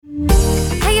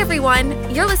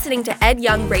everyone. You're listening to Ed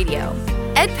Young Radio,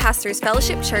 Ed Pastors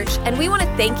Fellowship Church, and we want to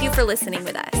thank you for listening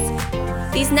with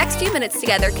us. These next few minutes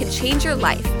together can change your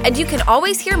life, and you can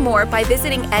always hear more by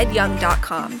visiting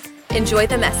edyoung.com. Enjoy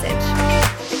the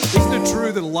message. Isn't it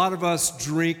true that a lot of us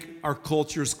drink our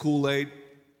culture's Kool-Aid?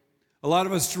 A lot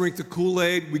of us drink the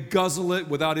Kool-Aid, we guzzle it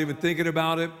without even thinking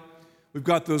about it. We've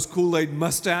got those Kool-Aid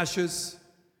mustaches.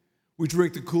 We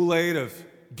drink the Kool-Aid of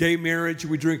gay marriage.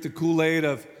 We drink the Kool-Aid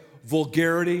of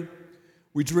vulgarity.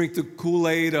 We drink the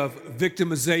Kool-Aid of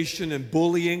victimization and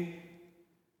bullying.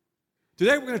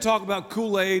 Today we're going to talk about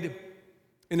Kool-Aid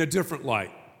in a different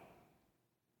light.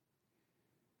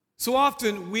 So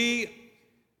often we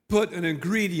put an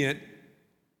ingredient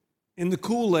in the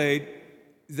Kool-Aid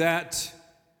that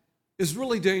is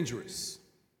really dangerous.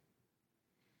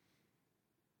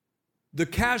 The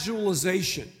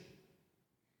casualization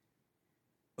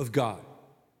of God.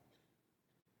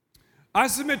 I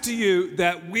submit to you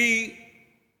that we,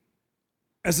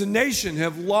 as a nation,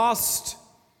 have lost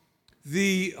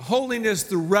the holiness,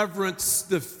 the reverence,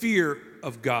 the fear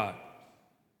of God.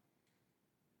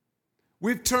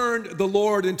 We've turned the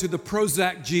Lord into the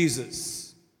Prozac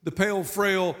Jesus, the pale,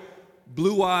 frail,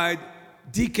 blue-eyed,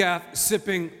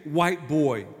 decaf-sipping white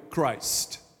boy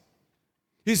Christ.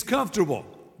 He's comfortable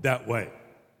that way.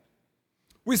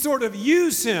 We sort of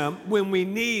use him when we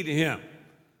need him.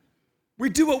 We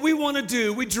do what we want to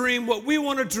do. We dream what we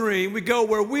want to dream. We go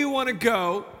where we want to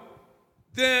go.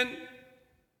 Then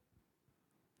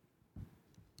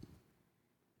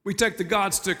we take the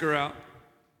God sticker out.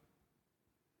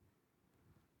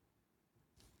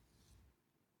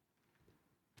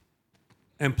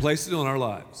 And place it on our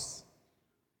lives.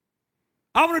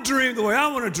 I want to dream the way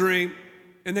I want to dream.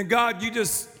 And then God, you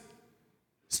just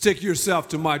stick yourself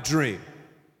to my dream.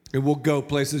 And we'll go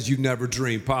places you never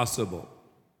dreamed possible.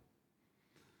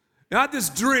 And I had this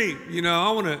dream,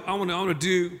 I want to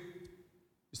do,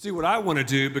 see what I want to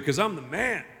do because I'm the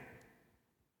man.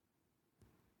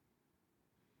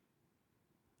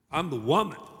 I'm the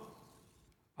woman.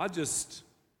 I just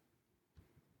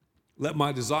let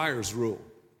my desires rule.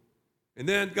 And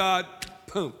then God,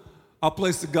 boom, I'll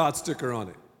place the God sticker on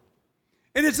it.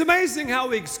 And it's amazing how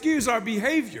we excuse our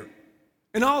behavior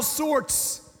and all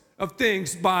sorts of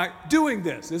things by doing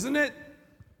this, isn't it?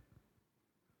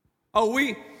 Oh,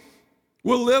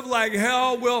 we'll live like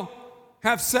hell. We'll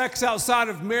have sex outside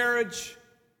of marriage.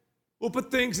 We'll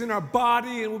put things in our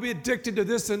body and we'll be addicted to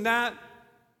this and that.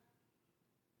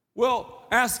 We'll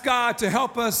ask God to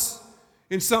help us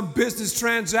in some business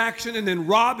transaction and then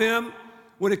rob him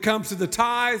when it comes to the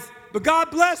tithe. But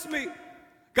God bless me.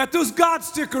 Got those God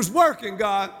stickers working,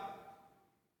 God.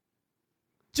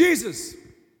 Jesus,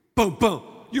 boom, boom.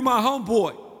 You're my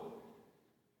homeboy.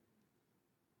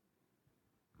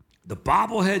 The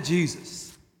bobblehead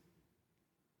Jesus.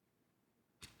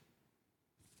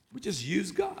 We just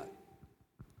use God.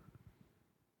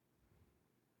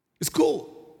 It's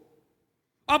cool.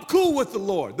 I'm cool with the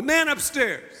Lord. The man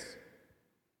upstairs.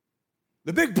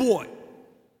 The big boy.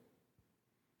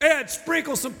 Ed,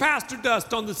 sprinkle some pastor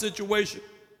dust on the situation.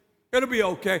 It'll be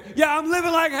okay. Yeah, I'm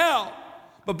living like hell,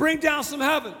 but bring down some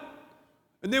heaven.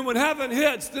 And then when heaven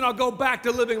hits, then I'll go back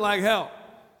to living like hell.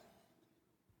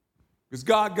 Because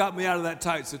God got me out of that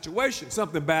tight situation.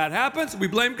 Something bad happens, we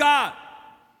blame God.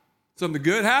 Something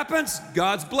good happens,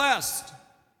 God's blessed.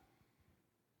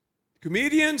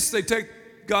 Comedians, they take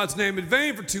God's name in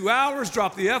vain for 2 hours,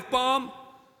 drop the F-bomb.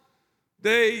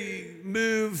 They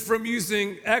move from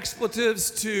using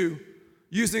expletives to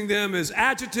using them as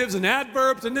adjectives and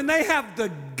adverbs, and then they have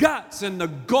the guts and the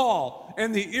gall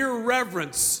and the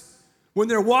irreverence when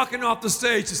they're walking off the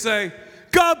stage to say,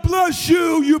 God bless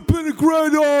you, you've been a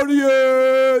great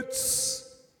audience.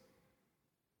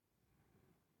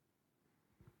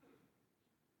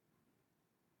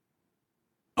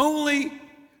 Only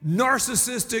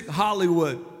narcissistic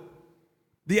Hollywood,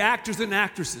 the actors and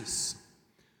actresses,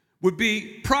 would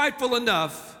be prideful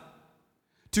enough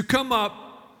to come up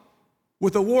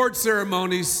with award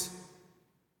ceremonies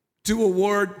to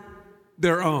award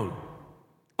their own.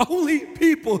 Only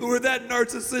people who are that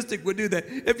narcissistic would do that.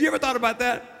 Have you ever thought about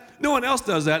that? No one else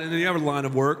does that in any other line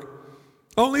of work.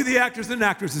 Only the actors and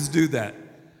actresses do that.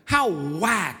 How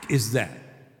whack is that?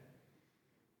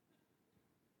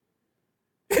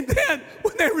 And then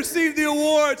when they receive the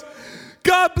awards,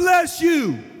 God bless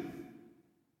you.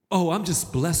 Oh, I'm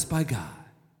just blessed by God.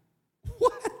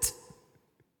 What?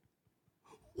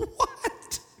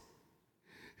 What?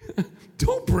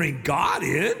 Don't bring God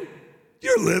in.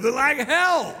 You're living like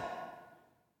hell.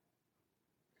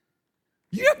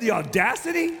 You have the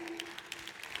audacity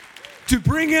to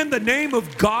bring in the name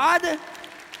of God?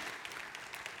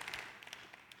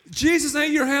 Jesus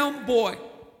ain't your homeboy.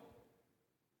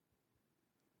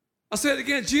 I'll say it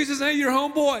again. Jesus ain't your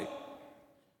homeboy.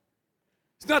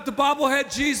 It's not the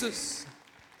bobblehead Jesus.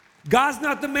 God's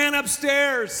not the man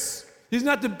upstairs. He's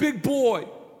not the big boy.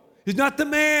 He's not the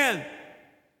man.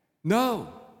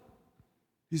 No.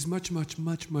 He's much, much,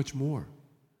 much, much more.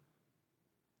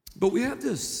 But we have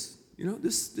this,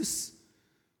 this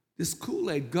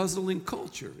Kool-Aid guzzling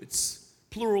culture. It's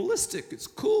pluralistic. It's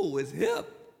cool. It's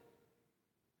hip.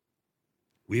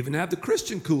 We even have the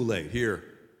Christian Kool-Aid here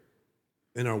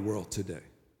in our world today.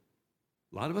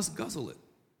 A lot of us guzzle it.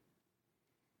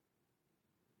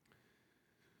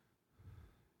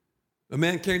 A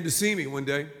man came to see me one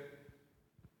day.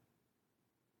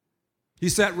 He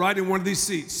sat right in one of these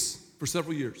seats for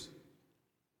several years.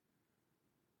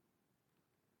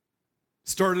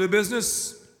 Started a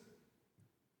business.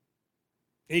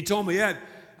 And he told me, Ed,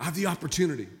 I have the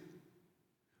opportunity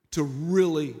to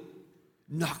really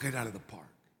knock it out of the park.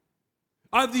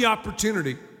 I have the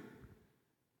opportunity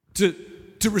to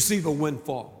receive a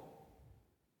windfall.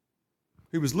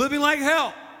 He was living like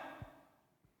hell.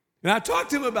 And I talked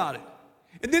to him about it.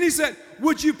 And then he said,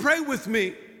 would you pray with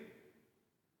me?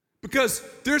 Because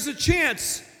there's a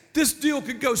chance this deal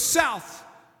could go south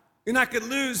and I could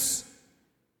lose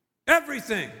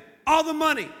everything, all the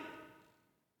money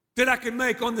that I could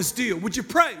make on this deal. Would you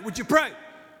pray? Would you pray?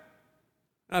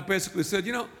 And I basically said,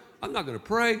 I'm not going to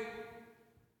pray.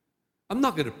 I'm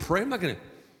not going to pray. I'm not going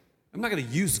to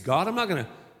use God. I'm not going to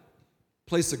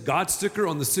place a God sticker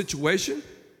on the situation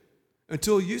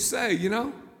until you say,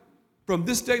 from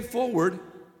this day forward,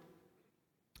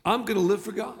 I'm going to live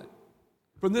for God.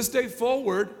 From this day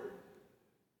forward,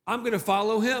 I'm going to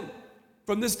follow him.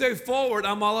 From this day forward,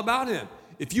 I'm all about him.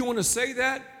 If you want to say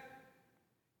that,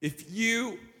 if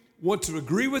you want to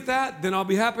agree with that, then I'll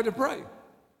be happy to pray.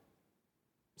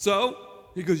 So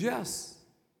he goes, yes.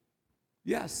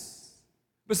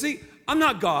 But see, I'm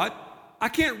not God. I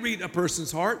can't read a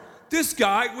person's heart. This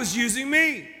guy was using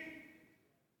me.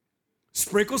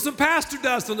 Sprinkle some pastor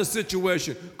dust on the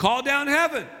situation. Call down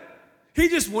heaven. He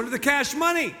just wanted the cash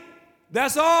money.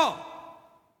 That's all.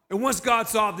 And once God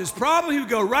solved this problem, he would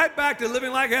go right back to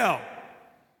living like hell.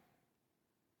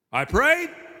 I prayed.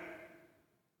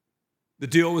 The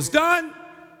deal was done.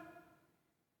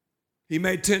 He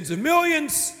made tens of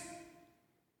millions.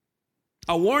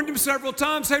 I warned him several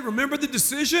times, hey, remember the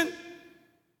decision?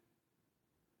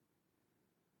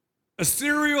 A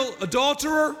serial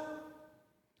adulterer,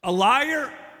 a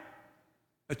liar,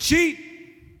 a cheat.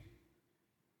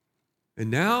 And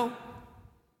now,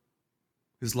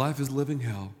 his life is living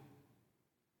hell.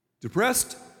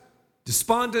 Depressed,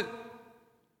 despondent,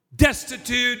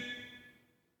 destitute.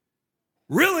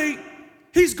 Really,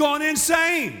 he's gone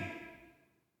insane.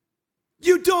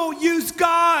 You don't use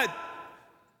God.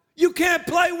 You can't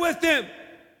play with him.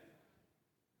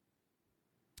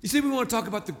 You see, we want to talk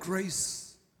about the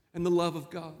grace and the love of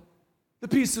God, the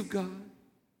peace of God.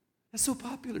 That's so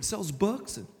popular. It sells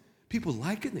books and people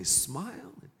like it and they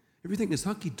smile and everything is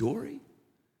hunky-dory.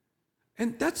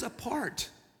 And that's a part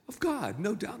of God,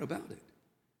 no doubt about it.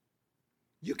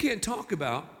 You can't talk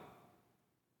about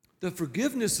the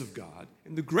forgiveness of God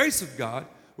and the grace of God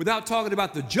without talking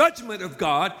about the judgment of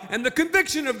God and the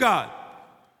conviction of God.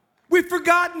 We've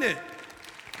forgotten it.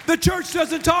 The church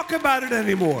doesn't talk about it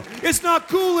anymore. It's not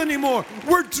cool anymore.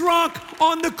 We're drunk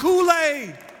on the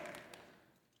Kool-Aid.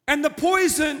 And the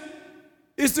poison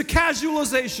is the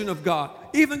casualization of God.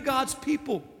 Even God's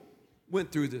people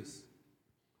went through this.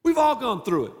 We've all gone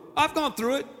through it. I've gone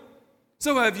through it.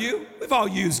 So have you. We've all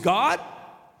used God.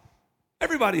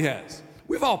 Everybody has.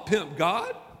 We've all pimped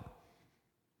God.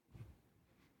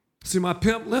 See my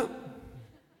pimp limp?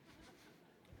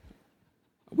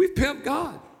 We've pimped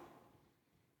God.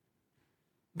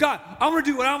 God, I'm going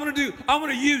to do what I'm going to do. I'm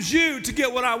going to use you to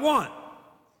get what I want.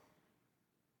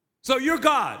 So you're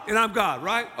God and I'm God,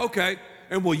 right? Okay.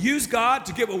 And we'll use God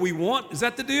to get what we want. Is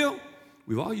that the deal?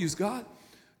 We've all used God.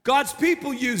 God's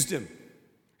people used him.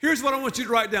 Here's what I want you to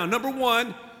write down. Number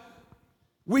one,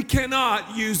 we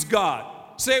cannot use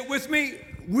God. Say it with me.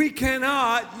 We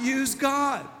cannot use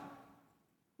God.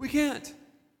 We can't.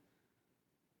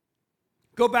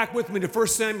 Go back with me to 1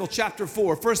 Samuel chapter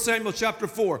 4. 1 Samuel chapter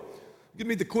 4. I'll give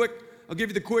you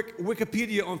the quick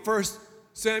Wikipedia on 1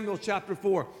 Samuel chapter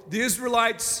 4. The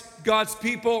Israelites, God's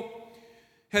people,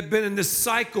 had been in this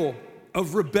cycle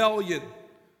of rebellion.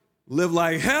 Live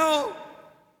like hell.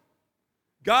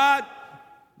 God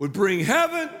would bring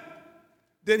heaven.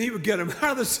 Then he would get them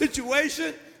out of the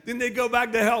situation. Then they'd go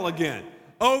back to hell again.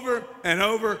 Over and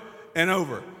over and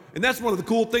over. And that's one of the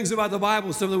cool things about the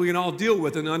Bible, something we can all deal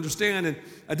with and understand and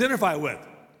identify with.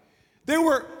 They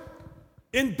were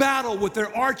in battle with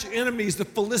their arch enemies, the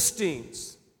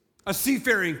Philistines, a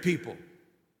seafaring people,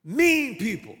 mean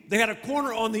people. They had a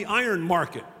corner on the iron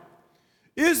market.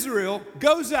 Israel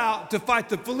goes out to fight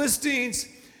the Philistines,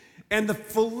 and the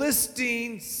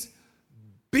Philistines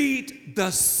beat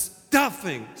the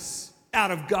stuffings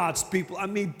out of God's people. I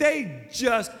mean, they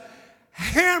just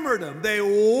hammered them. They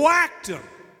whacked them.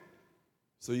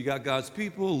 So you got God's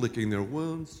people licking their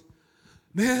wounds.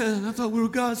 Man, I thought we were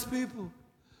God's people.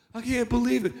 I can't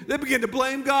believe it. They begin to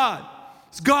blame God.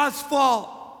 It's God's fault.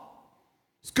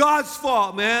 It's God's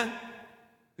fault, man.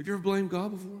 Have you ever blamed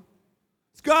God before?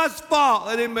 It's God's fault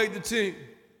I didn't make the team.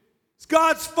 It's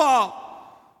God's fault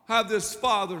I have this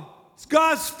father. It's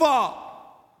God's fault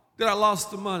that I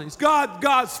lost the money. It's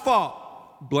God's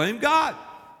fault. Blame God.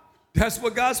 That's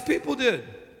what God's people did.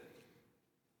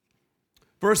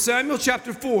 1 Samuel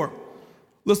chapter 4.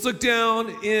 Let's look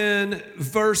down in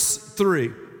verse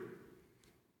 3.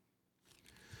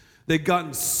 They'd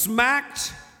gotten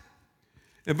smacked.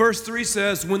 And verse 3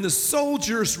 says, when the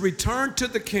soldiers returned to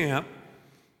the camp,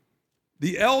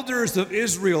 the elders of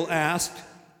Israel asked,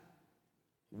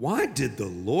 why did the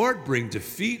Lord bring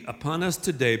defeat upon us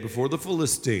today before the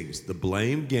Philistines? The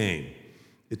blame game.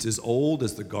 It's as old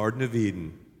as the Garden of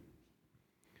Eden.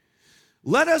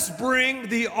 Let us bring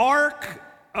the ark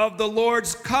of the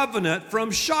Lord's covenant from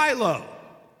Shiloh.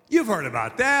 You've heard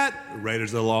about that. The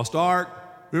Raiders of the Lost Ark.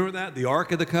 Remember that? The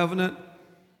Ark of the Covenant.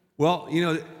 Well, you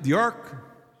know, the ark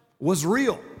was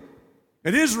real.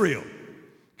 It is real.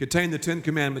 It contained the 10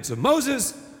 commandments of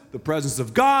Moses. The presence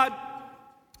of God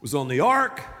was on the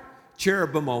ark.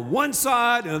 Cherubim on one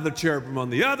side, another cherubim on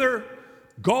the other.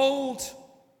 Gold.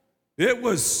 It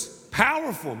was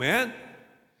powerful, man.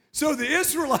 So the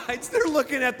Israelites, they're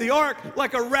looking at the ark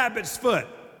like a rabbit's foot.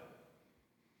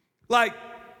 Like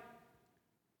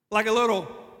a little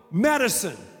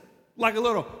medicine. Like a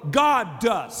little God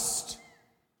dust.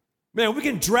 Man, we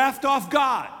can draft off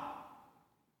God.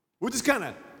 We'll just kind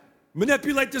of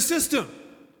manipulate the system.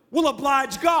 We'll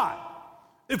oblige God.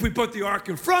 If we put the ark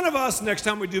in front of us, next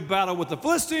time we do battle with the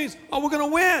Philistines, we're going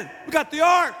to win. We got the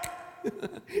ark.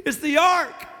 It's the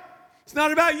ark. It's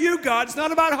not about you, God. It's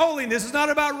not about holiness. It's not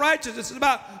about righteousness. It's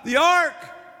about the ark.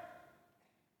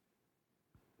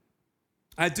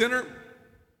 I had dinner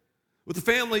with the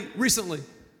family recently.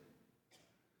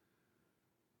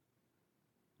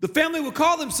 The family would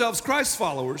call themselves Christ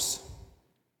followers,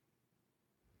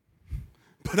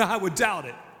 but I would doubt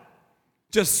it,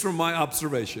 just from my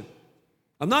observation.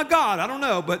 I'm not God, I don't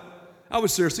know, but I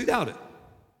would seriously doubt it.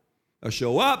 I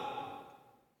show up,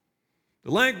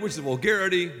 the language, the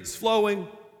vulgarity is flowing,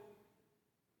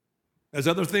 as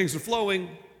other things are flowing,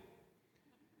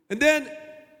 and then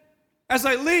as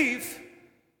I leave,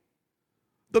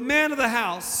 the man of the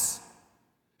house,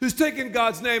 who's taken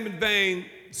God's name in vain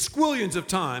squillions of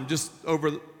time, just over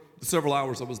the several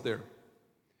hours I was there,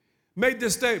 made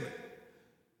this statement.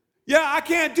 Yeah, I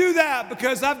can't do that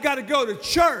because I've got to go to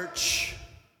church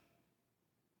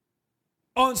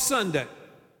on Sunday.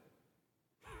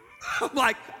 I'm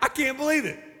like, I can't believe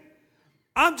it.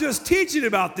 I'm just teaching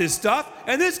about this stuff,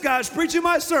 and this guy's preaching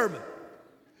my sermon.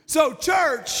 So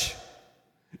church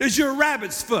is your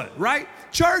rabbit's foot, right?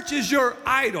 Church is your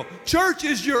idol. Church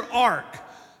is your ark.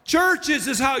 Church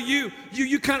is how you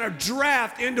kind of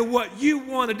draft into what you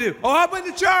want to do. Oh, I went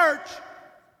to church.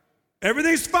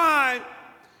 Everything's fine.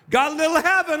 Got a little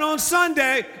heaven on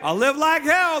Sunday. I'll live like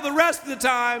hell the rest of the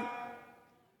time.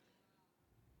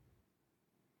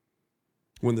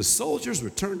 When the soldiers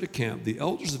returned to camp, the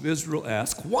elders of Israel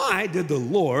asked, why did the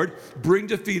Lord bring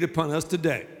defeat upon us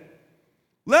today?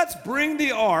 Let's bring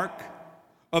the ark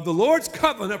of the Lord's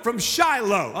covenant from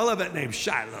Shiloh. I love that name,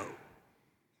 Shiloh.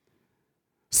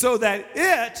 So that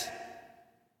it,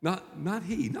 not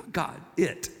he, not God,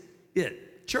 it.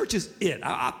 Church is it.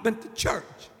 I've been to church.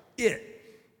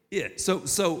 It.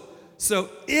 So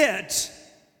it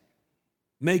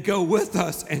may go with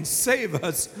us and save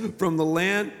us from the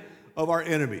land of our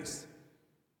enemies.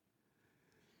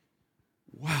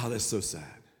 Wow, that's so sad.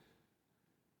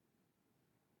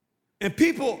 And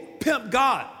people pimp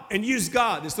God and use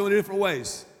God in so many different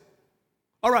ways.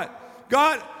 All right,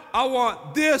 God, I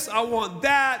want this, I want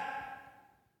that.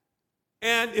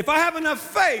 And if I have enough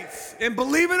faith and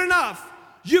believe it enough,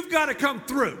 you've got to come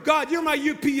through. God, you're my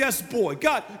UPS boy.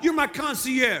 God, you're my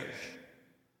concierge.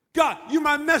 God, you're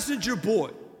my messenger boy.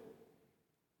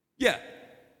 Yeah,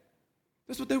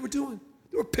 that's what they were doing.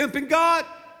 They were pimping God,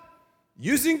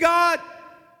 using God.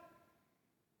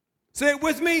 Say it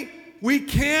with me. We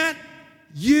can't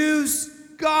use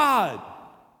God.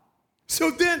 So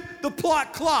then the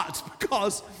plot clots,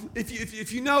 because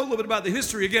if you know a little bit about the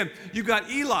history, again, you've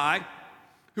got Eli,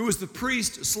 who was the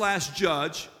priest slash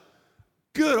judge,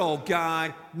 good old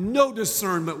guy, no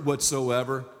discernment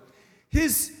whatsoever.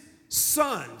 His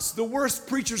sons, the worst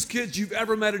preacher's kids you've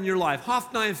ever met in your life,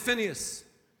 Hophni and Phinehas,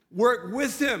 worked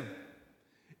with him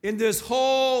in this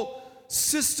whole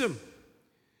system.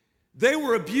 They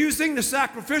were abusing the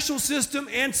sacrificial system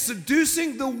and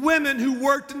seducing the women who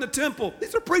worked in the temple.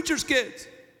 These are preacher's kids.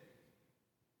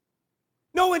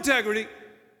 No integrity.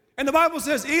 And the Bible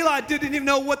says Eli didn't even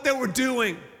know what they were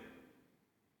doing.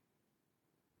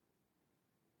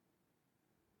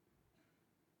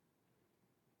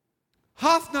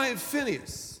 Hophni and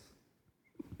Phinehas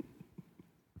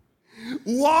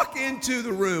walk into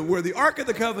the room where the Ark of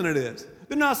the Covenant is.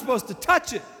 They're not supposed to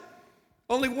touch it.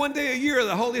 Only one day a year,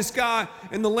 the holiest guy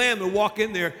and the lamb will walk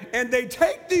in there, and they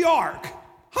take the ark.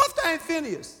 Hophni and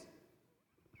Phinehas.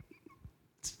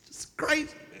 It's just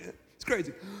crazy, man. It's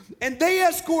crazy. And they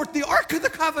escort the Ark of the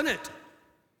Covenant.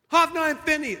 Hophni and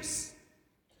Phinehas.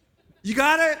 You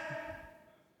got it?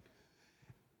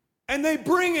 And they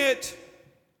bring it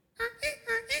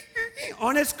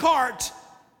on its cart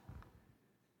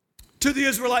to the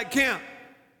Israelite camp.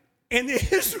 And the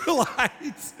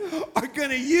Israelites are going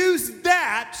to use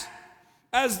that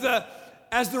as the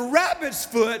rabbit's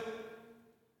foot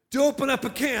to open up a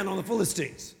can on the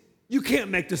Philistines. You can't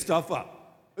make this stuff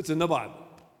up. It's in the Bible.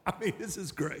 I mean, this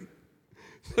is great.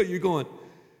 So you're going,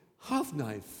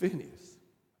 Hophni and Phinehas.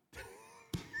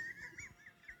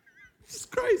 This is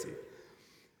crazy.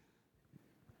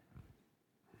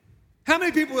 How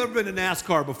many people have ever been to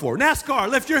NASCAR before? NASCAR,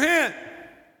 lift your hand.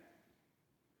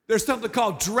 There's something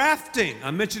called drafting.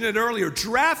 I mentioned it earlier.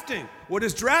 Drafting. What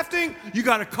is drafting? You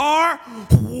got a car,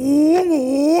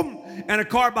 and a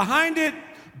car behind it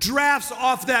drafts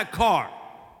off that car.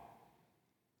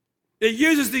 It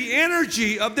uses the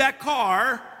energy of that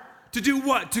car to do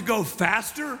what? To go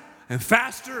faster and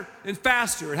faster and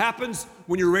faster. It happens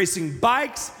when you're racing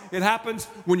bikes. It happens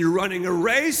when you're running a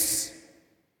race.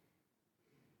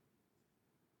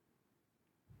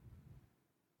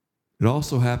 It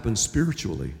also happens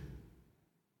spiritually.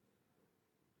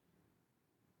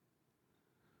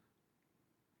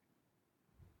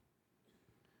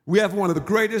 We have one of the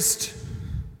greatest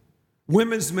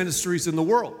women's ministries in the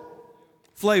world,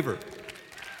 Flavor.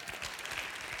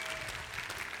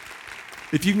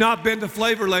 If you've not been to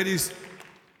Flavor, ladies,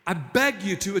 I beg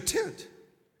you to attend.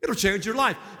 It'll change your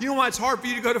life. You know why it's hard for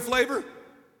you to go to Flavor?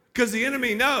 Because the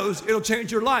enemy knows it'll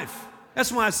change your life.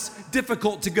 That's why it's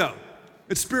difficult to go.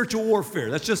 It's spiritual warfare.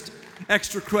 That's just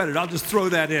extra credit. I'll just throw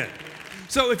that in.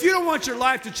 So if you don't want your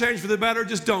life to change for the better,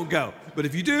 just don't go. But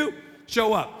if you do,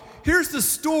 show up. Here's the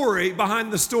story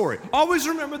behind the story. Always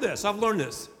remember this. I've learned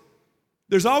this.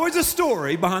 There's always a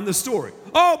story behind the story.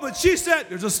 Oh, but she said,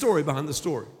 there's a story behind the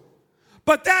story.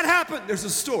 But that happened. There's a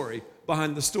story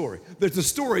behind the story. There's a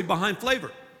story behind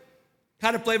Flavor.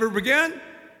 How did Flavor begin?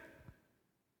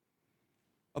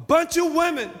 A bunch of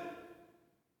women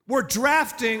were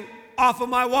drafting off of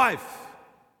my wife.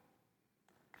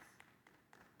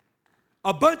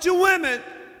 A bunch of women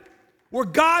were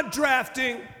God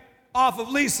drafting off of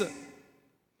Lisa.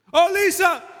 Oh,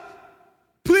 Lisa,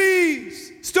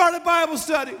 please start a Bible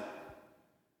study.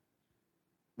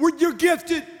 You're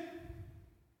gifted.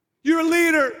 You're a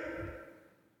leader.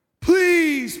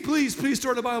 Please, please, please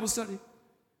start a Bible study.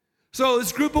 So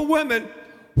this group of women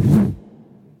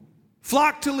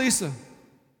flocked to Lisa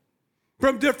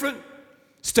from different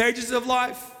stages of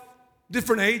life,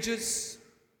 different ages.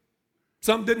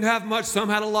 Some didn't have much, some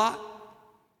had a lot.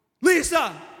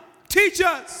 Lisa, teach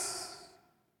us.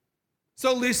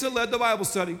 So Lisa led the Bible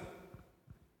study.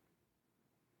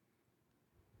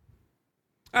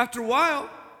 After a while,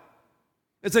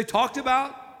 as they talked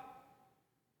about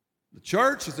the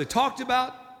church, as they talked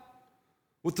about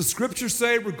what the scriptures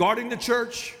say regarding the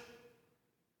church,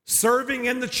 serving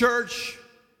in the church,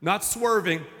 not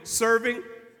swerving, serving,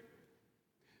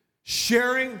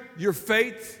 sharing your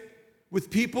faith with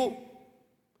people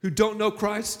who don't know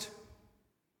Christ,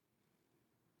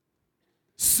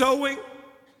 sowing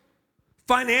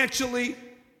financially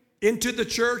into the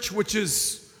church, which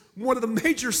is one of the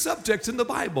major subjects in the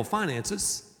Bible,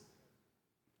 finances.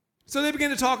 So they began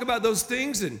to talk about those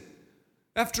things, and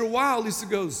after a while, Lisa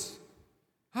goes,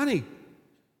 honey,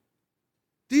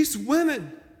 these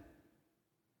women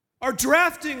are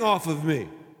drafting off of me.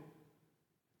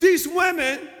 These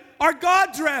women are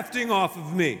God drafting off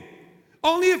of me.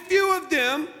 Only a few of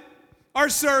them are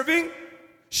serving,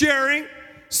 sharing,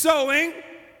 sowing.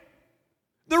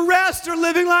 The rest are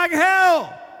living like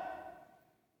hell.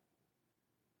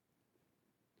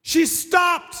 She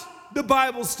stopped the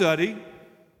Bible study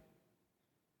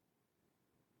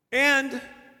and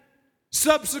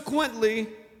subsequently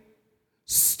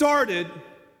started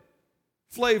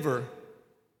flavor,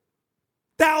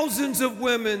 thousands of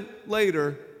women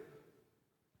later,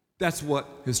 that's what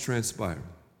has transpired.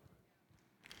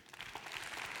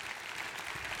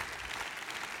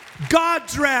 God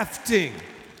drafting,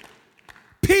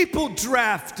 people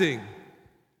drafting,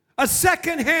 a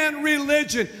secondhand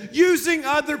religion, using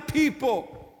other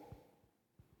people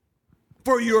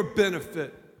for your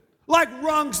benefit, like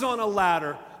rungs on a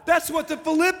ladder. That's what the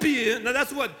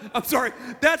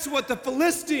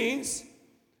Philistines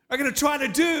are going to try to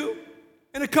do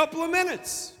in a couple of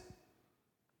minutes.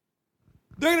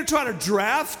 They're going to try to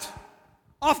draft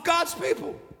off God's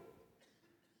people.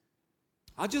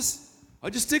 I'll just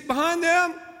stick behind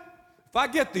them. If I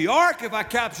get the ark, if I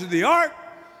capture the ark,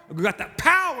 I've got that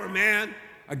power, man.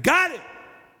 I got it.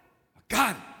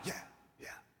 Yeah.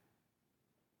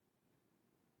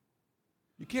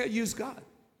 You can't use God.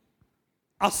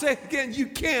 I'll say it again, you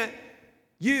can't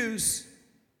use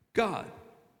God.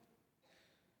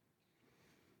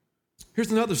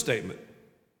 Here's another statement.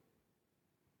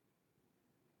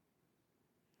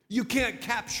 You can't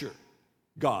capture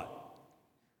God.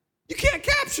 You can't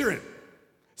capture him.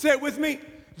 Say it with me.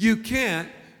 You can't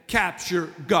capture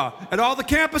God. At all the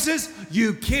campuses,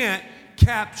 you can't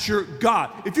capture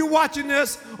God. If you're watching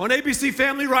this on ABC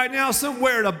Family right now,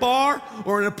 somewhere at a bar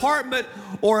or an apartment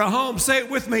or a home, say it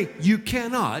with me. You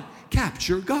cannot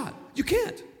capture God. You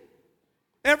can't.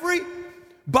 Every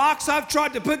box I've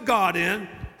tried to put God in,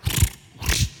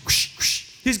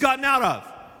 he's gotten out of.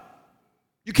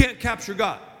 You can't capture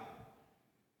God.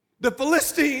 The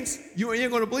Philistines, you ain't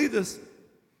going to believe this.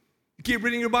 You keep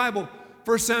reading your Bible.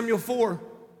 1 Samuel 4.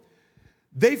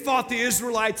 They fought the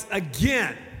Israelites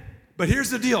again. But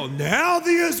here's the deal. Now the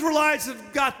Israelites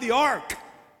have got the ark,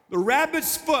 the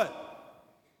rabbit's foot.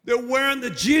 They're wearing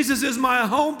the Jesus is my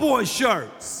homeboy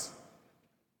shirts.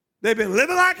 They've been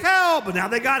living like hell, but now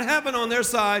they got heaven on their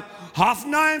side.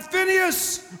 Hophni and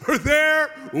Phinehas are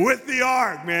there with the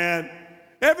ark, man.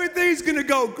 Everything's going to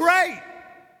go great.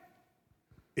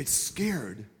 It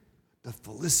scared the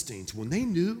Philistines when they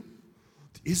knew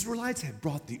the Israelites had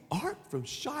brought the ark from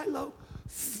Shiloh,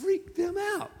 freaked them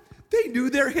out. They knew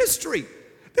their history.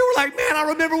 They were like, man, I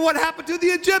remember what happened to the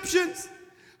Egyptians.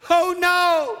 Oh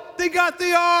no, they got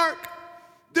the ark.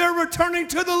 They're returning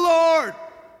to the Lord.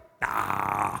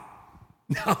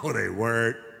 No, they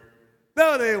weren't.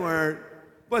 No, they weren't.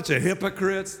 Bunch of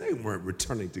hypocrites. They weren't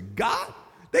returning to God.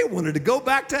 They wanted to go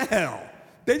back to hell.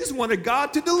 They just wanted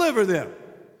God to deliver them.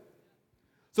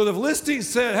 So the Philistines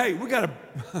said, hey,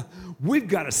 we've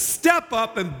got to step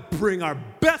up and bring our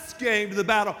best game to the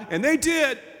battle. And they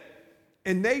did.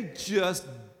 And they just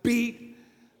beat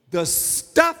the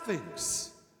stuffings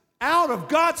out of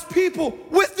God's people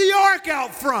with the ark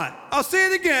out front. I'll say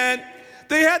it again.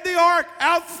 They had the ark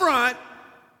out front,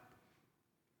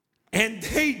 and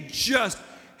they just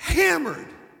hammered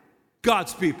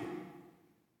God's people.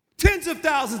 Tens of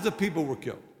thousands of people were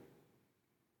killed.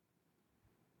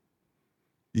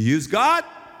 You use God,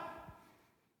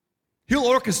 he'll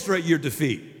orchestrate your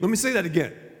defeat. Let me say that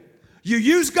again. You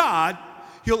use God,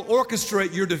 he'll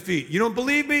orchestrate your defeat. You don't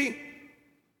believe me?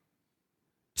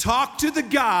 Talk to the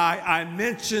guy I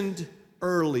mentioned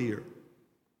earlier.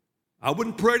 I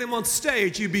wouldn't parade him on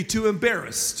stage. You'd be too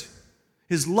embarrassed.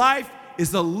 His life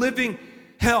is a living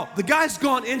hell. The guy's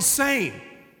gone insane.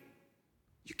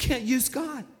 You can't use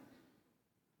God.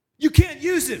 You can't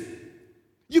use him.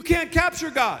 You can't capture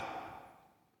God.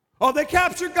 Oh, they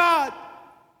captured God.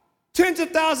 Tens of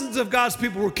thousands of God's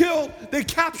people were killed. They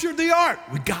captured the ark.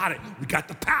 We got it. We got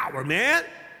the power, man.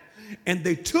 And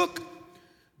they took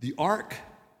the ark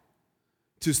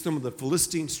to some of the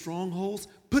Philistine strongholds,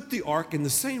 put the ark in the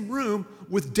same room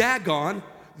with Dagon,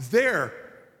 their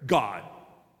god.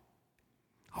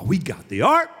 Oh, we got the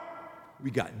ark.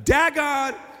 We got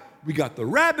Dagon. We got the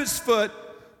rabbit's foot.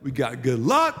 We got good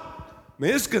luck.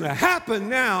 Man, it's going to happen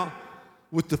now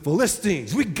with the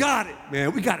Philistines. We got it,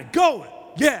 man. We got it going.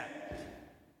 Yeah.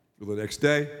 Well, the next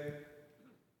day,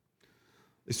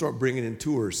 they start bringing in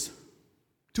tours.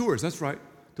 Tours, that's right,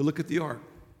 to look at the ark.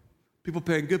 People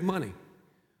paying good money.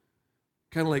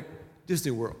 Kind of like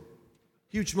Disney World.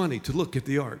 Huge money to look at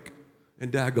the ark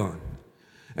and Dagon.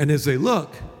 And as they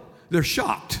look, they're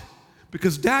shocked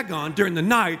because Dagon, during the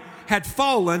night, had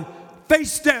fallen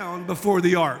face down before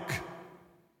the ark.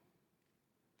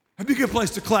 That'd be a good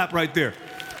place to clap right there.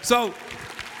 So,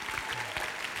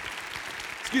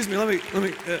 excuse me, let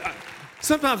me.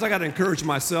 Sometimes I got to encourage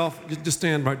myself. Just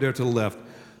stand right there to the left.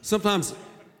 Sometimes,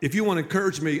 if you want to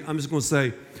encourage me, I'm just going to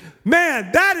say,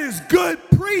 man, that is good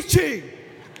preaching.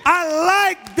 I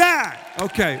like that.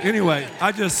 Okay, anyway,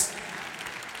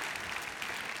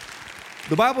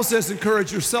 The Bible says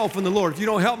encourage yourself in the Lord. If you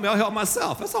don't help me, I'll help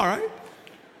myself. That's all right.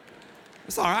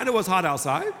 That's all right. I know it's hot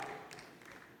outside.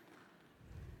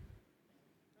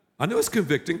 I know it's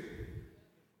convicting.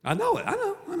 I know it. I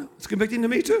know. It's convicting to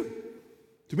me too.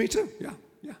 To me too.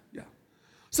 Yeah.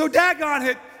 So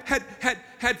Dagon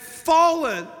had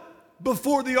fallen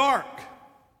before the ark.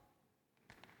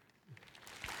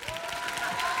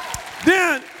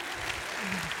 Then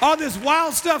all this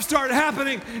wild stuff started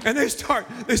happening, and they start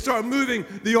moving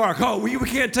the ark. Oh, we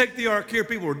can't take the ark here.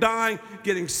 People are dying,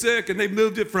 getting sick, and they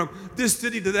moved it from this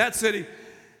city to that city.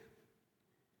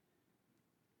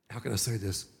 How can I say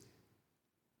this?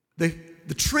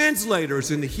 The translators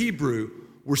in the Hebrew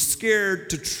were scared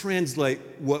to translate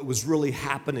what was really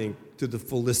happening to the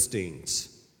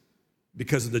Philistines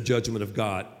because of the judgment of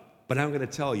God. But I'm going to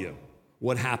tell you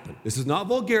what happened. This is not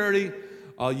vulgarity.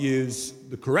 I'll use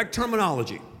the correct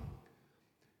terminology.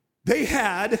 They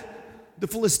had, the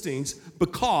Philistines,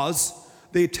 because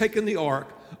they had taken the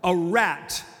ark, a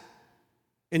rat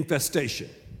infestation.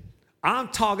 I'm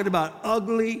talking about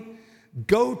ugly,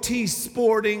 goatee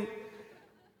sporting,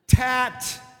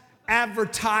 tat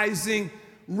advertising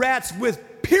rats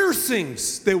with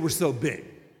piercings. They were so big.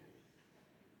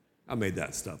 I made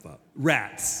that stuff up.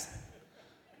 Rats.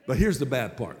 But here's the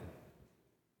bad part.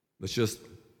 Let's just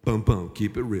boom,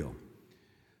 keep it real.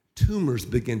 Tumors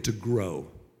begin to grow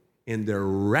in their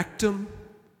rectum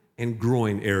and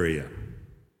groin area.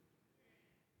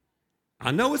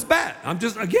 I know it's bad. I'm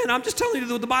just telling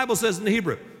you what the Bible says in the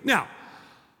Hebrew. Now,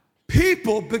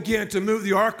 people began to move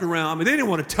the ark around. I mean, they didn't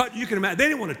want to touch, you can imagine, they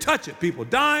didn't want to touch it. People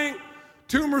dying,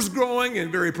 tumors growing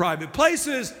in very private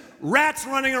places, rats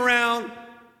running around.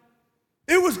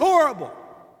 It was horrible.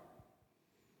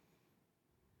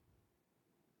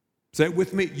 Say it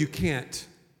with me, you can't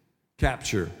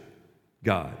capture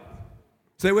God.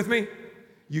 Say it with me,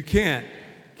 you can't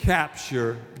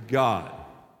capture God.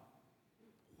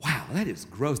 Wow, that is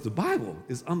gross. The Bible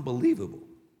is unbelievable.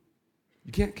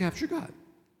 You can't capture God.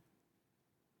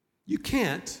 You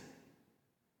can't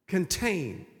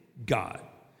contain God.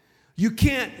 You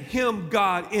can't hem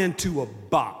God into a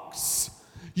box.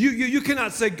 You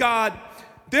cannot say, God,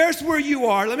 there's where you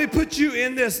are. Let me put you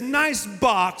in this nice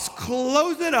box,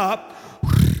 close it up,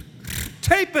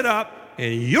 tape it up,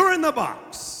 and you're in the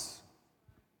box.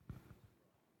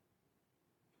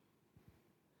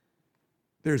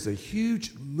 There's a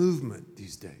huge movement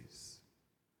these days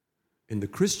in the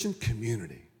Christian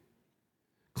community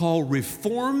called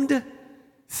Reformed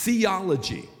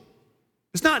theology.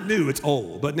 It's not new, it's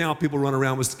old, but now people run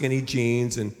around with skinny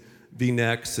jeans and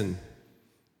V-necks, and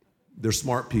they're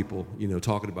smart people,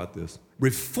 talking about this.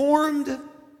 Reformed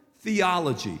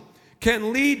theology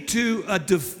can lead to a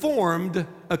deformed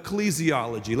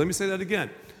ecclesiology. Let me say that again.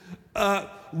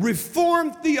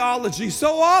 Reformed theology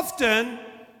so often,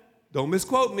 don't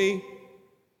misquote me,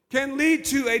 can lead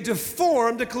to a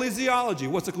deformed ecclesiology.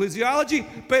 What's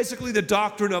ecclesiology? Basically the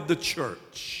doctrine of the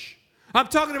church. I'm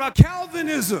talking about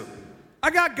Calvinism.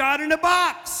 I got God in a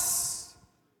box.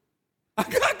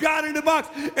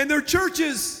 And there are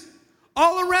churches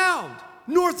all around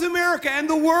North America and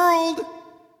the world.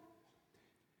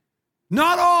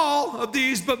 Not all of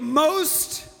these, but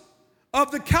most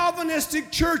of the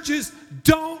Calvinistic churches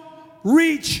don't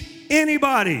reach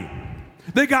anybody.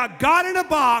 They got God in a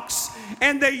box,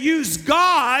 and they use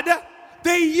God,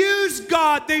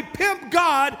 they pimp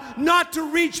God not to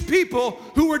reach people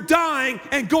who are dying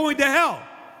and going to hell.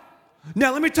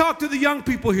 Now, let me talk to the young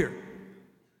people here.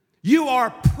 You are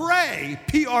prey,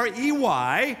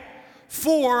 P-R-E-Y,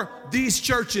 for these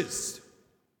churches.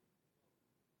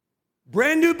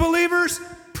 Brand new believers,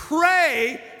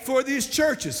 pray for these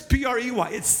churches, P-R-E-Y.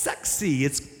 It's sexy,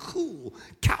 it's cool.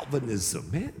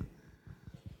 Calvinism, man.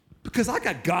 Because I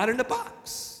got God in a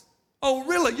box. Oh,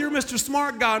 really? You're Mr.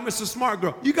 Smart Guy, Mr. Smart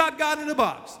Girl. You got God in a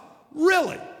box.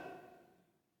 Really?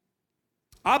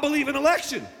 I believe in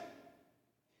election.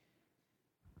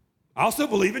 I also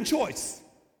believe in choice.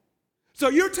 So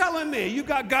you're telling me you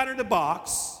got God in a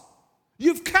box,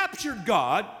 you've captured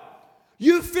God,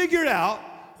 you've figured out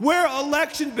where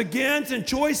election begins and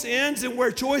choice ends, and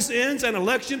where choice ends and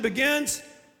election begins?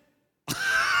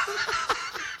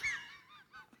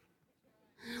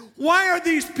 Why are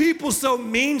these people so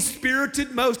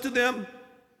mean-spirited, most of them?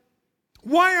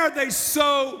 Why are they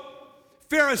so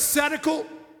pharisaical?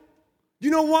 You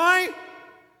know why?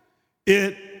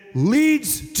 It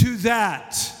leads to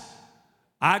that.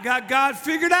 I got God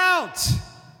figured out.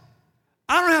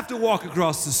 I don't have to walk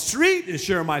across the street and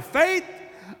share my faith.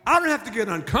 I don't have to get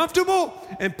uncomfortable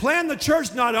and plan the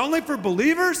church not only for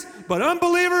believers, but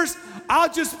unbelievers.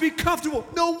 I'll just be comfortable.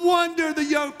 No wonder the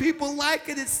young people like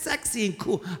it. It's sexy and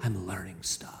cool. I'm learning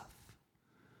stuff.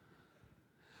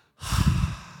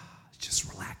 It's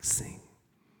just relaxing.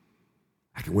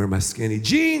 I can wear my skinny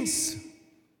jeans,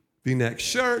 V-neck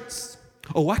shirts.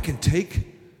 Oh, I can take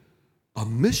a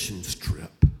missions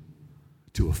trip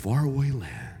to a faraway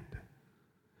land.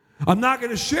 I'm not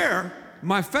going to share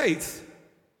my faith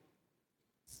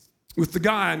with the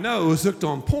guy I know who's hooked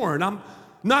on porn. I'm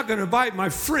not going to invite my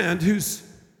friend who's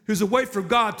away from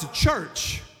God to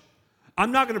church.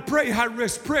 I'm not going to pray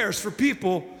high-risk prayers for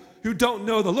people who don't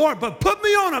know the Lord. But put me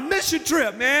on a mission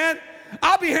trip, man.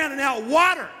 I'll be handing out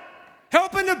water,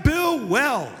 helping to build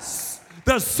wells.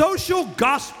 The social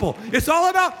gospel. It's all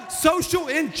about social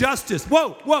injustice.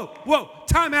 Whoa.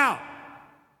 Time out.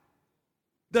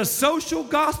 The social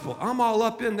gospel. I'm all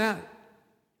up in that.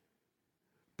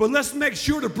 But let's make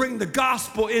sure to bring the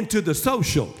gospel into the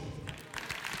social.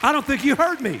 I don't think you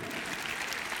heard me.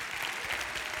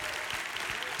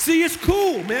 See, it's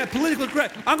cool, man. Politically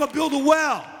correct. I'm going to build a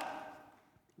well.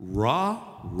 Rah.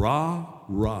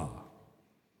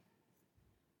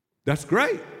 That's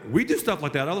great. We do stuff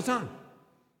like that all the time.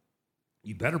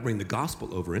 You better bring the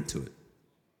gospel over into it.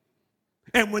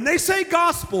 And when they say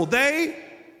gospel, they,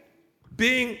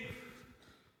 being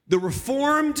the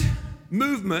Reformed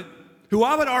movement, who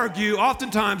I would argue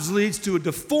oftentimes leads to a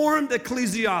deformed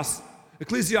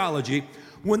ecclesiology,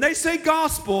 when they say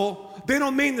gospel, they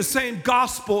don't mean the same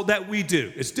gospel that we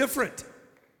do. It's different.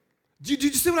 Do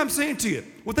you see what I'm saying to you?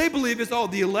 What they believe is,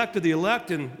 the elect are the elect,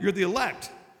 and you're the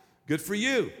elect. Good for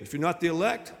you. If you're not the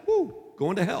elect,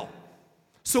 going to hell.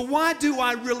 So why do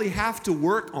I really have to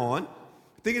work on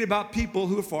thinking about people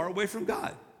who are far away from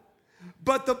God?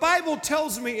 But the Bible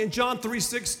tells me in John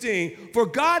 3:16, for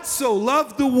God so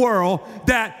loved the world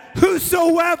that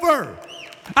whosoever,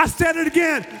 I said it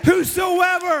again,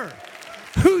 whosoever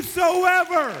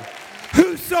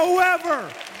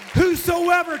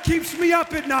keeps me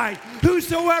up at night,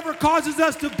 whosoever causes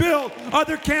us to build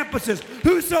other campuses,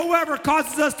 whosoever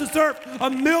causes us to serve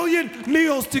 1 million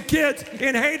meals to kids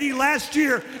in Haiti last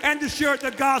year and to share the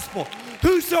gospel,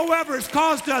 whosoever has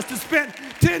caused us to spend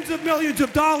tens of millions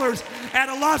of dollars at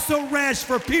a Lasso Ranch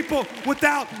for people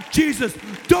without Jesus.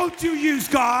 Don't you use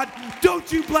God,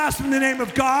 don't you blaspheme the name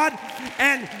of God,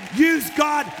 and use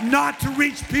God not to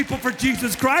reach people for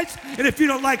Jesus Christ. And if you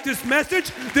don't like this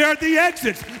message, there are the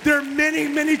exits. There are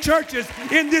many churches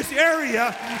in this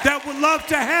area that would love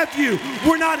to have you.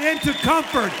 We're not into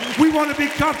comfort. We want to be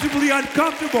comfortably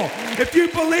uncomfortable. If you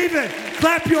believe it,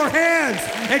 clap your hands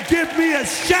and give me a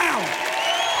shout.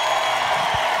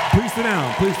 Please sit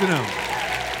down.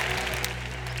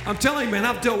 I'm telling you, man,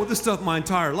 I've dealt with this stuff my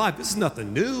entire life. This is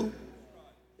nothing new.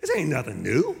 This ain't nothing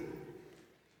new.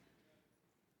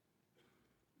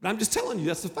 But I'm just telling you,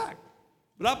 that's the fact.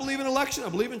 But I believe in election. I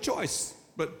believe in choice.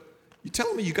 But you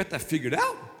telling me you got that figured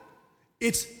out?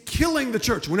 It's killing the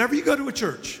church. Whenever you go to a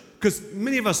church, because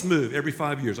many of us move every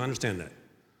 5 years. I understand that.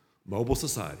 Mobile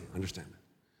society. I understand that.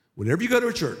 Whenever you go to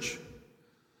a church,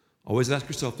 always ask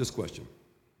yourself this question.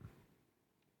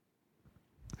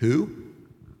 Who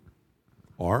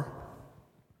are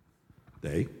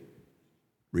they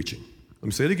reaching? Let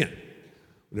me say it again.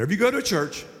 Whenever you go to a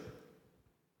church,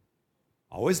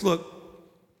 always look,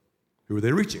 who are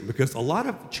they reaching? Because a lot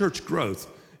of church growth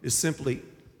is simply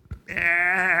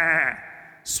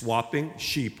swapping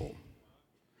sheeple.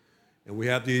 And we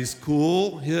have these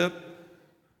cool, hip,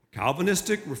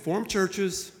 Calvinistic, Reformed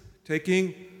churches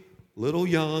taking little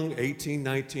young, 18,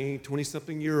 19,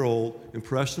 20-something-year-old,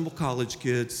 impressionable college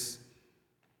kids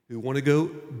who want to go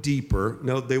deeper.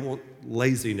 No, they want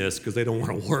laziness because they don't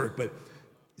want to work. But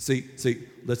see,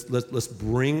 let's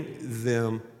bring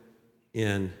them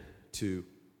into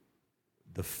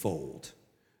the fold.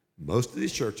 Most of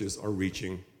these churches are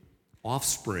reaching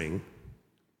offspring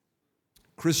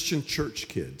Christian church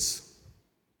kids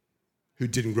who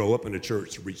didn't grow up in a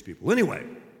church to reach people anyway.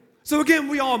 So again,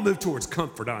 we all move towards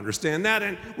comfort, I understand that,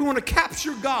 and we want to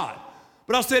capture God.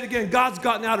 But I'll say it again, God's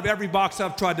gotten out of every box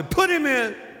I've tried to put him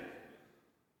in.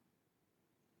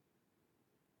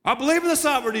 I believe in the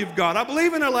sovereignty of God. I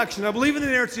believe in election. I believe in the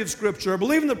inerrancy of Scripture. I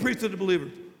believe in the priesthood of the believer.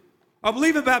 I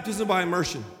believe in baptism by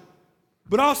immersion.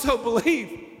 But I also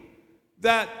believe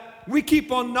that we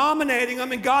keep on nominating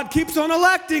them and God keeps on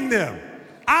electing them.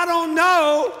 I don't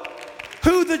know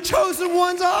who the chosen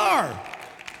ones are.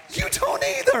 You don't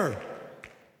either.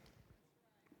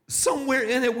 Somewhere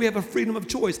in it we have a freedom of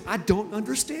choice. I don't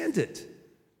understand it.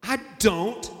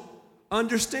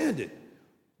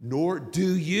 nor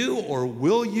do you or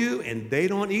will you, and they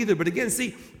don't either. But again,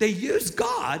 see, they use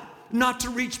God not to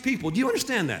reach people. Do you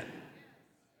understand that?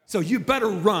 So you better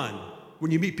run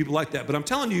when you meet people like that. But I'm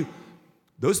telling you,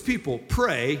 those people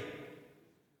prey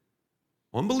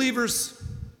on believers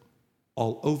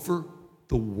all over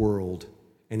the world,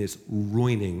 and it's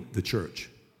ruining the church.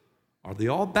 Are they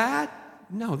all bad?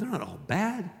 No, they're not all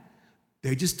bad.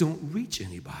 They just don't reach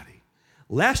anybody.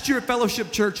 Last year at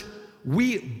Fellowship Church,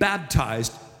 we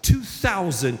baptized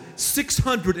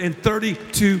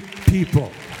 2,632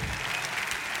 people.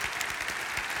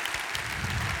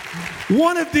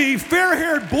 One of the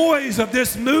fair-haired boys of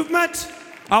this movement,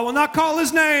 I will not call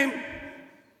his name,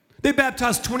 they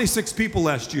baptized 26 people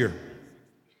last year.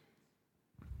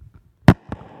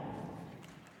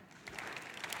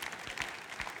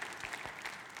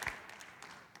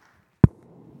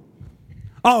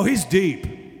 Oh, he's deep.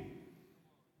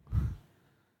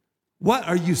 What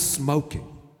are you smoking?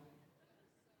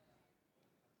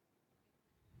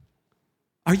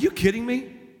 Are you kidding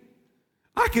me?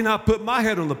 I cannot put my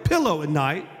head on the pillow at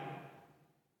night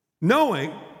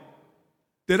knowing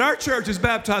that our church has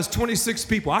baptized 26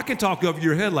 people. I can talk over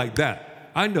your head like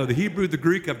that. I know the Hebrew, the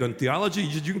Greek, I've done theology.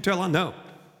 You can tell I know.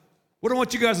 What I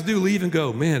want you guys to do, leave and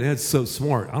go, man, that's so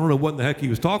smart. I don't know what in the heck he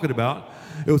was talking about.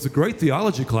 It was a great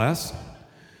theology class.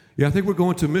 Yeah, I think we're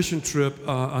going to a mission trip.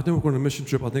 I think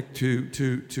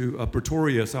to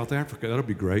Pretoria, South Africa. That'll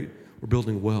be great. We're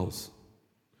building wells.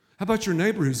 How about your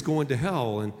neighbor who's going to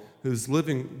hell and who's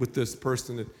living with this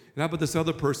person? And how about this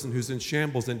other person who's in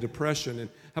shambles and depression? And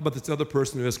how about this other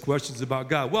person who has questions about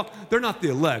God? Well, they're not the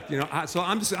elect, so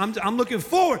I'm looking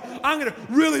forward. I'm going to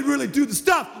really, really do the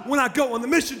stuff when I go on the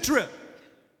mission trip.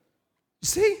 You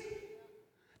see?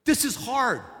 This is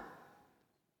hard.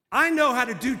 I know how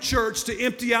to do church to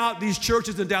empty out these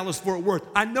churches in Dallas-Fort Worth.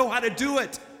 I know how to do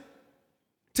it.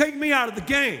 Take me out of the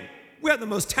game. We have the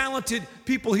most talented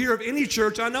people here of any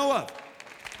church I know of.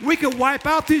 We can wipe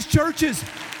out these churches.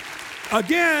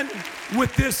 Again,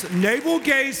 with this navel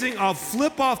gazing, I'll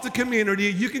flip off the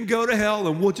community. You can go to hell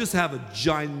and we'll just have a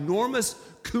ginormous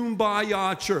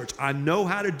kumbaya church. I know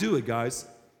how to do it, guys.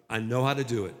 I know how to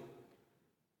do it.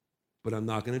 But I'm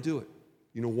not going to do it.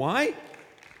 You know why?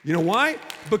 You know why?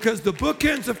 Because the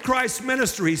bookends of Christ's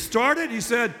ministry, he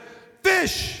said,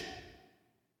 fish.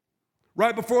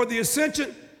 Right before the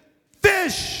ascension,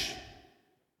 fish.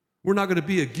 We're not going to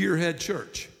be a gearhead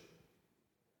church.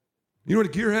 You know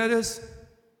what a gearhead is?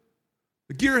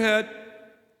 A gearhead,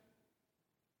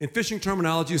 in fishing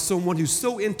terminology, is someone who's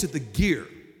so into the gear,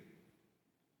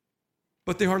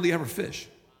 but they hardly ever fish.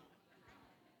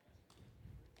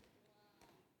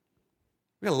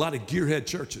 We got a lot of gearhead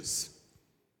churches.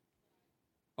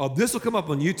 Oh, this will come up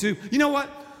on YouTube. You know what?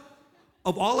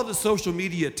 Of all of the social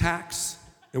media attacks,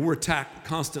 and we're attacked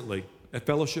constantly at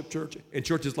Fellowship Church and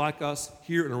churches like us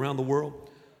here and around the world,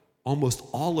 almost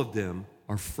all of them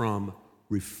are from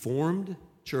Reformed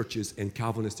churches and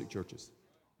Calvinistic churches.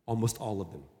 Almost all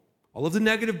of them. All of the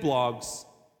negative blogs,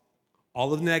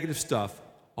 all of the negative stuff,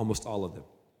 almost all of them.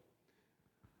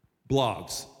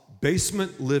 Blogs,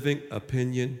 basement living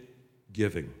opinion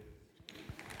giving.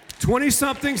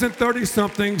 20-somethings and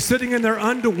 30-somethings sitting in their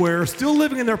underwear, still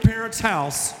living in their parents'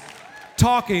 house,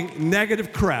 talking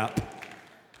negative crap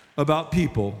about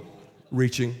people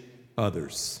reaching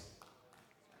others.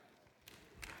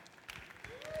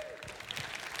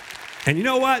 And you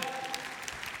know what?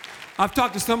 I've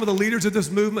talked to some of the leaders of this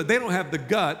movement. They don't have the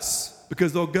guts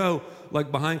because they'll go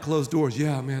like behind closed doors.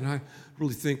 Yeah, man, I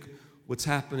really think what's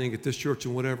happening at this church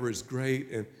and whatever is great,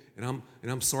 and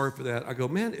I'm sorry for that. I go,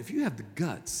 man, if you have the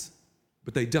guts,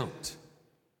 but they don't,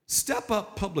 step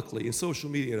up publicly in social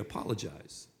media and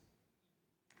apologize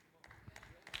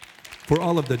for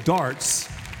all of the darts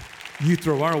you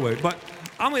throw our way. But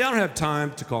I don't have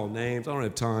time to call names. I don't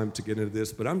have time to get into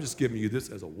this, but I'm just giving you this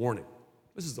as a warning.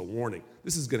 This is a warning.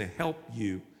 This is going to help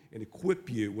you and equip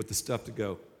you with the stuff to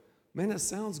go, man, that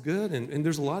sounds good, and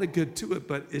there's a lot of good to it,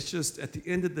 but it's just at the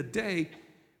end of the day,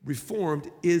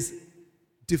 Reformed is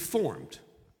deformed,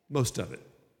 most of it.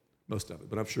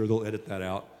 But I'm sure they'll edit that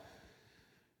out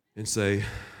and say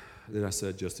that I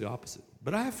said just the opposite.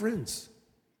 But I have friends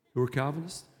who are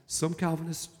Calvinists. Some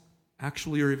Calvinists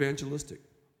actually are evangelistic.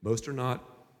 Most are not.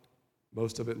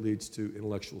 Most of it leads to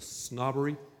intellectual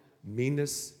snobbery,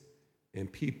 meanness,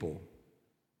 and people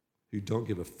who don't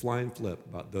give a flying flip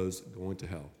about those going to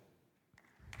hell.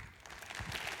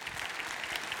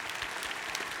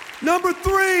 Number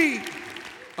 3,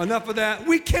 enough of that.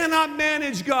 We cannot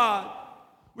manage God.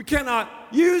 We cannot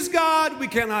use God. We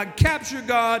cannot capture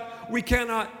God. We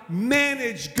cannot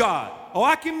manage God. Oh,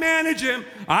 I can manage him.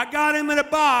 I got him in a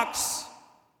box.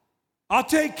 I'll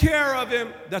take care of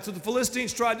him. That's what the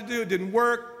Philistines tried to do. It didn't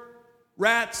work.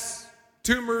 Rats,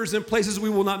 tumors in places we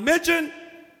will not mention.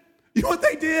 You know what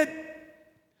they did?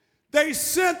 They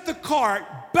sent the cart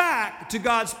back to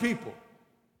God's people.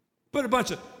 Put a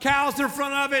bunch of cows in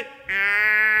front of it.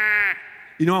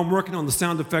 You know, I'm working on the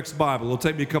sound effects Bible. It'll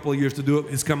take me a couple of years to do it.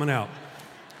 It's coming out.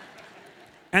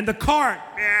 And the cart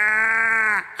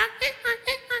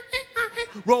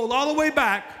rolled all the way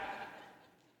back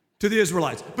to the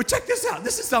Israelites. But check this out.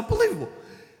 This is unbelievable.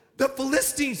 The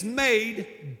Philistines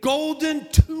made golden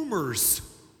tumors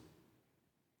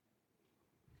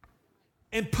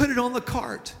and put it on the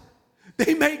cart.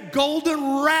 They made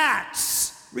golden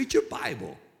rats, read your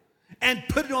Bible, and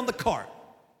put it on the cart.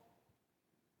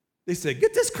 They said,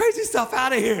 get this crazy stuff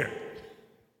out of here.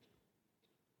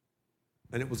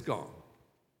 And it was gone.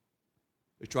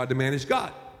 They tried to manage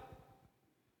God.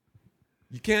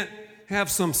 You can't have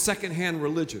some secondhand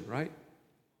religion, right?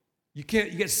 You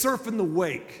get surf in the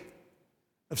wake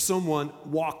of someone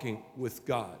walking with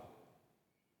God.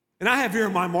 And I have here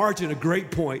in my margin a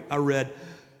great point I read.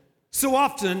 So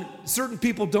often, certain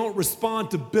people don't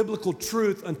respond to biblical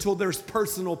truth until there's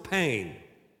personal pain.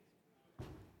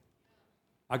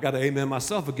 I got to amen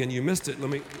myself again. You missed it. Let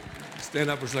me stand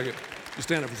up for a second. Just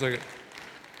stand up for a second.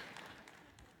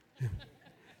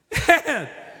 Man,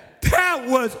 that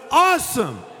was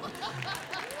awesome.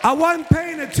 I wasn't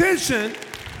paying attention.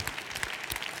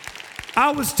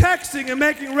 I was texting and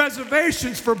making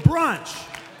reservations for brunch.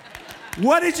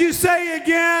 What did you say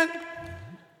again?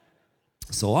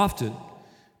 So often,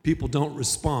 people don't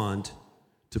respond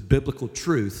to biblical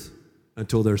truth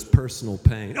until there's personal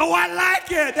pain. Oh, I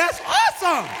like it. That's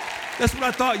awesome. That's what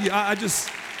I thought. I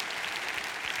just...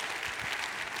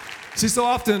 See, so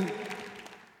often,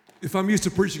 if I'm used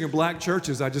to preaching in black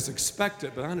churches, I just expect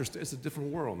it, but I understand it's a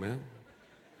different world, man.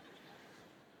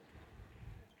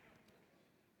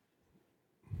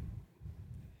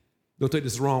 Don't take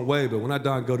this the wrong way, but when I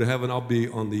die and go to heaven, I'll be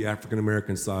on the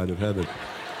African-American side of heaven.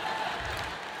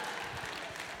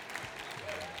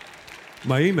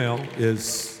 My email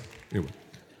is, anyway,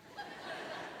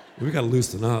 we got to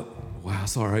loosen up. Wow,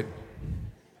 it's all right.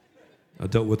 I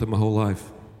dealt with it my whole life.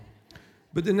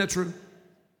 But isn't that true?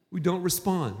 We don't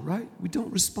respond, right? We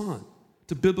don't respond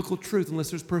to biblical truth unless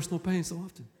there's personal pain so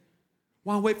often.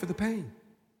 Why wait for the pain?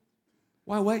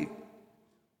 Why wait?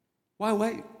 Why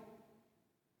wait?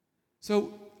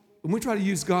 So when we try to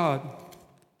use God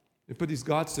and put these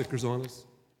God stickers on us,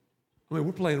 I mean,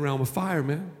 we're playing around with fire,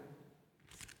 man.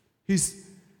 He's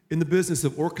in the business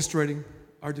of orchestrating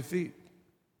our defeat.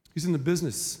 He's in the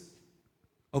business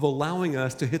of allowing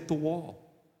us to hit the wall.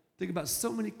 Think about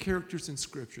so many characters in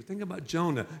Scripture. Think about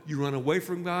Jonah. You run away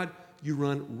from God, you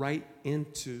run right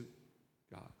into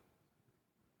God.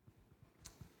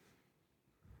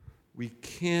 We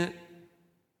can't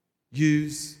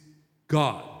use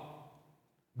God,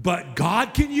 but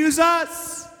God can use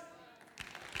us.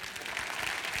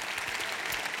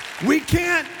 We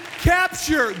can't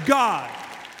capture God,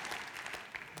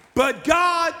 but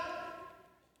God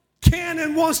can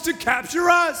and wants to capture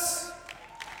us.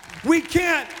 We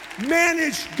can't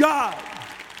manage God,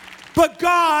 but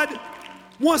God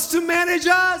wants to manage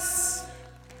us.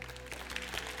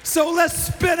 So let's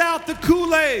spit out the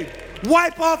Kool-Aid,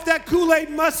 wipe off that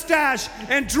Kool-Aid mustache,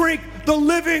 and drink the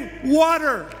living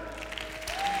water.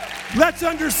 Let's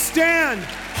understand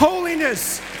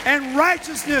holiness and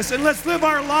righteousness, and let's live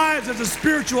our lives as a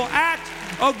spiritual act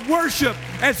of worship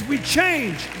as we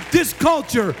change this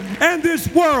culture and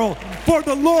this world for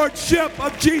the Lordship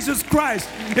of Jesus Christ.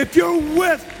 If you're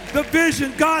with the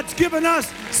vision God's given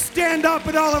us, stand up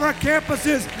at all of our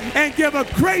campuses and give a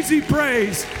crazy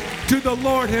praise to the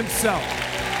Lord Himself.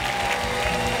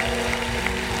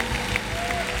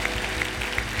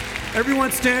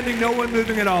 Everyone standing, no one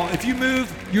moving at all. If you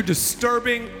move, you're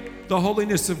disturbing the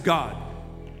holiness of God.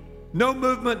 No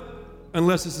movement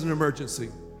unless it's an emergency.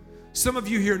 Some of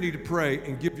you here need to pray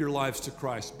and give your lives to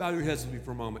Christ. Bow your heads with me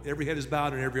for a moment. Every head is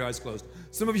bowed and every eye is closed.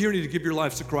 Some of you here need to give your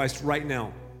lives to Christ right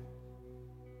now.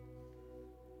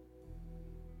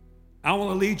 I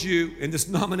want to lead you in this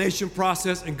nomination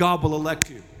process, and God will elect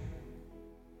you.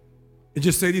 And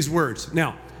just say these words.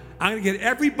 Now, I'm going to get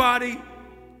everybody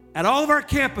at all of our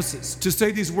campuses to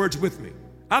say these words with me.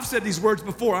 I've said these words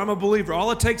before. I'm a believer.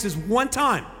 All it takes is one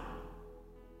time.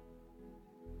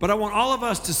 But I want all of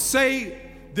us to say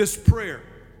this prayer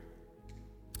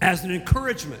as an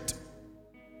encouragement,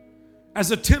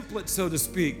 as a template, so to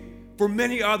speak, for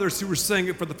many others who are saying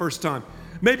it for the first time.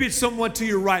 Maybe it's someone to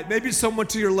your right. Maybe it's someone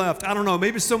to your left. I don't know.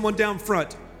 Maybe it's someone down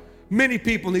front. Many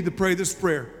people need to pray this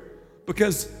prayer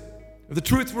because if the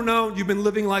truth were known, you've been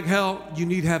living like hell, you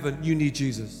need heaven, you need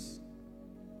Jesus.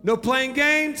 No playing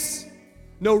games,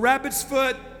 no rabbit's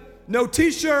foot, no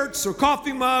t-shirts or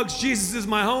coffee mugs. Jesus is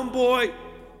my homeboy.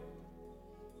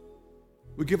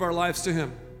 We give our lives to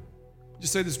him.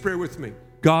 Just say this prayer with me.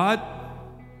 God,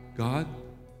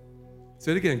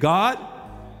 say it again. God,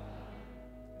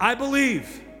 I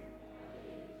believe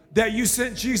that you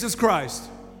sent Jesus Christ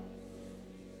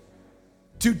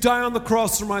to die on the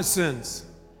cross for my sins.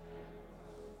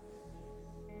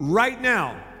 Right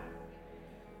now,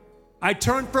 I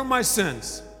turn from my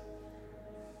sins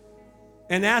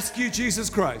and ask you, Jesus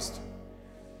Christ,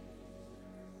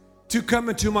 to come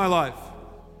into my life.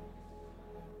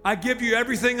 I give you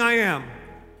everything I am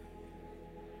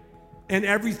and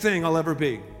everything I'll ever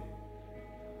be.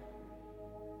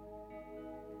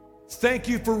 Thank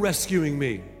you for rescuing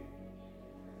me,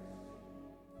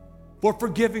 for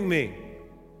forgiving me,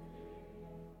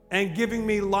 and giving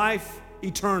me life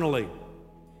eternally.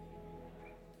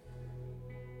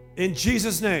 In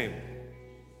Jesus' name,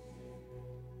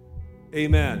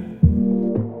 amen.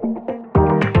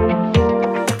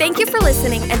 Thank you for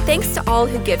listening, and thanks to all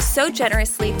who give so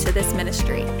generously to this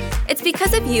ministry. It's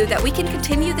because of you that we can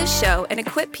continue this show and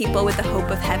equip people with the hope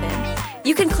of heaven.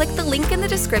 You can click the link in the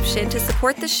description to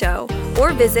support the show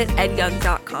or visit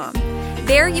edyoung.com.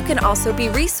 There you can also be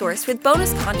resourced with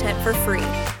bonus content for free,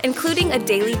 including a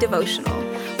daily devotional.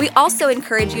 We also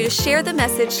encourage you to share the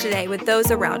message today with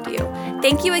those around you.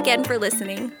 Thank you again for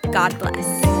listening. God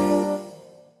bless.